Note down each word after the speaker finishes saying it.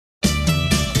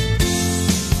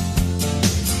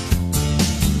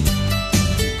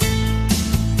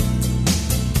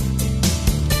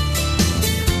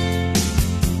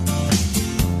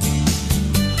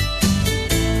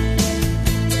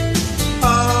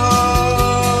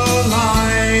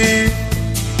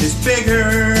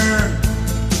bigger,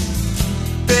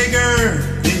 bigger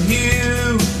than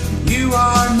you. You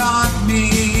are not me.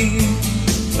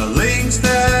 The lengths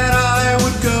that I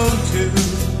would go to,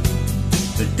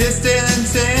 the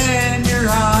distance in your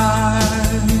eyes.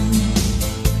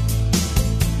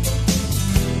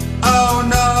 Oh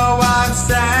no, I've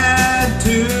said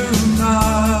too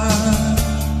much.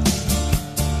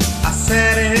 I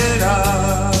set it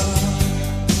up.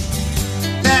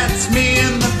 That's me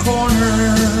in the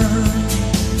corner.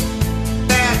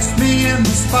 That's me in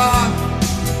the spotlight,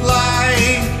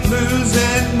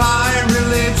 losing my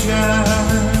religion,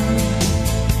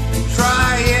 and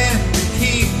trying to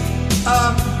keep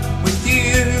up with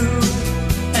you.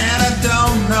 And I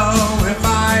don't know if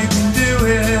I can do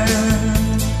it.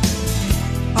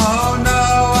 Oh no,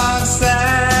 I've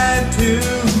said too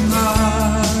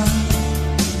much.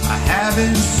 I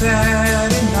haven't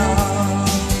said enough.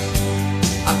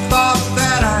 I thought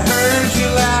that I heard you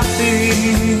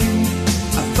laughing.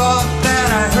 I thought that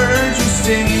I heard you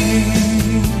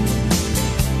sing.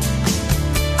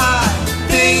 I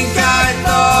think I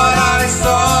thought I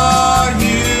saw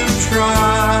you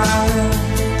try.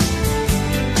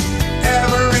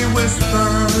 Every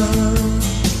whisper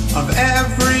of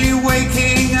every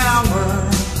waking hour,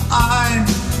 I'm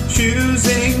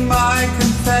choosing my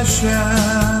confession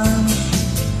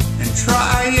and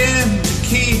trying to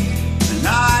keep an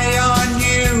eye on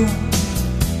you,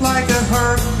 like a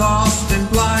hurt, lost and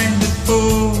blinded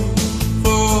fool.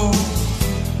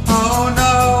 Oh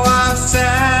no, I've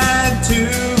said too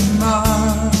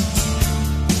much.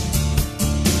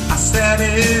 I set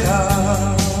it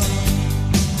up.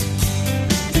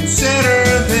 Consider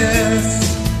this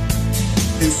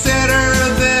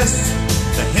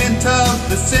the hint of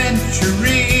the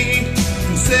century.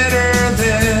 Consider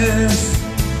this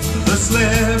the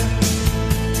slip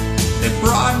that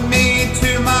brought me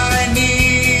to my knees.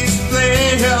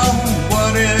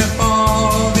 What if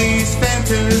all these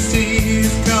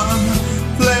fantasies come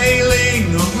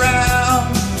flailing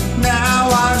around? Now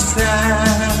I've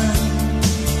said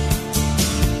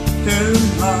too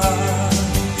much.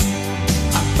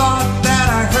 I thought that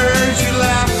I heard you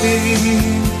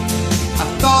laughing. I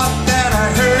thought that I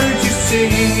heard you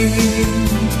sing.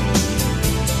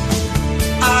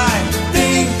 I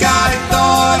think I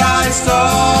thought I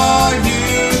saw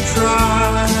you try.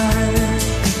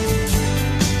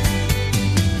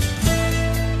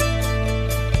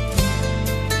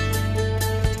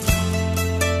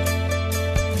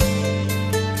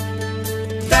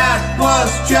 That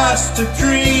was just a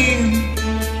dream.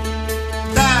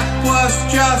 That was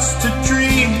just a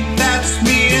dream. That's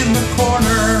me in the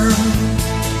corner.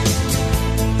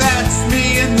 That's me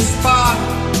in the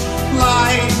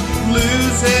spotlight,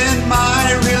 losing my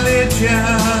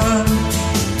religion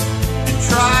and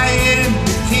trying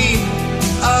to keep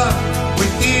up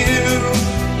with you.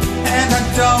 And I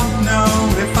don't know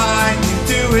if I can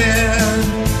do it.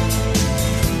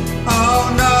 Oh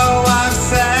no, I've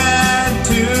said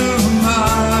too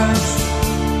much.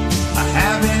 I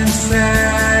haven't said